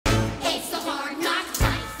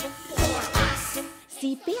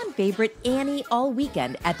See fan favorite Annie all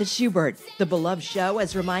weekend at the Schubert. The beloved show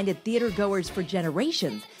has reminded theatergoers for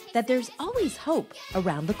generations that there's always hope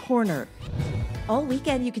around the corner. All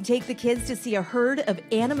weekend, you can take the kids to see a herd of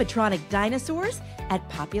animatronic dinosaurs at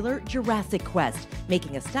popular Jurassic Quest,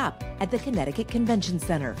 making a stop at the Connecticut Convention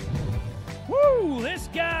Center. Woo! This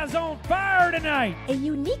guy's on fire tonight! A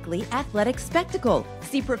uniquely athletic spectacle.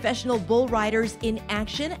 See professional bull riders in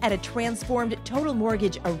action at a transformed Total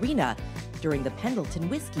Mortgage arena during the Pendleton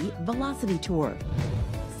Whiskey Velocity Tour.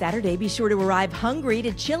 Saturday, be sure to arrive hungry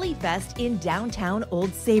to Chili Fest in downtown Old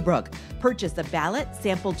Saybrook. Purchase a ballot,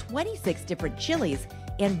 sample 26 different chilies,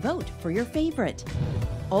 and vote for your favorite.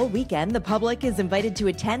 All weekend, the public is invited to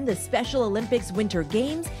attend the Special Olympics Winter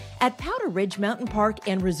Games at Powder Ridge Mountain Park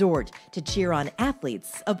and Resort to cheer on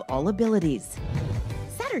athletes of all abilities.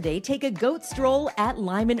 Saturday, take a goat stroll at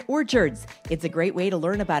Lyman Orchards. It's a great way to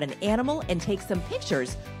learn about an animal and take some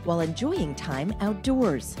pictures while enjoying time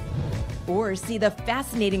outdoors. Or see the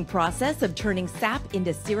fascinating process of turning sap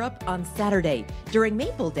into syrup on Saturday during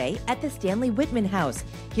Maple Day at the Stanley Whitman House.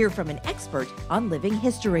 Hear from an expert on living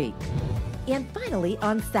history. And finally,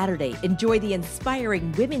 on Saturday, enjoy the inspiring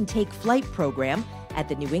Women Take Flight program at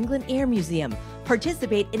the New England Air Museum.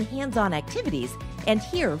 Participate in hands-on activities and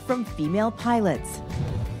hear from female pilots.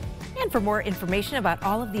 And for more information about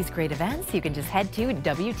all of these great events, you can just head to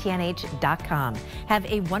WTNH.com. Have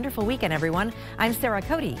a wonderful weekend, everyone. I'm Sarah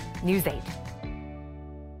Cody, News 8.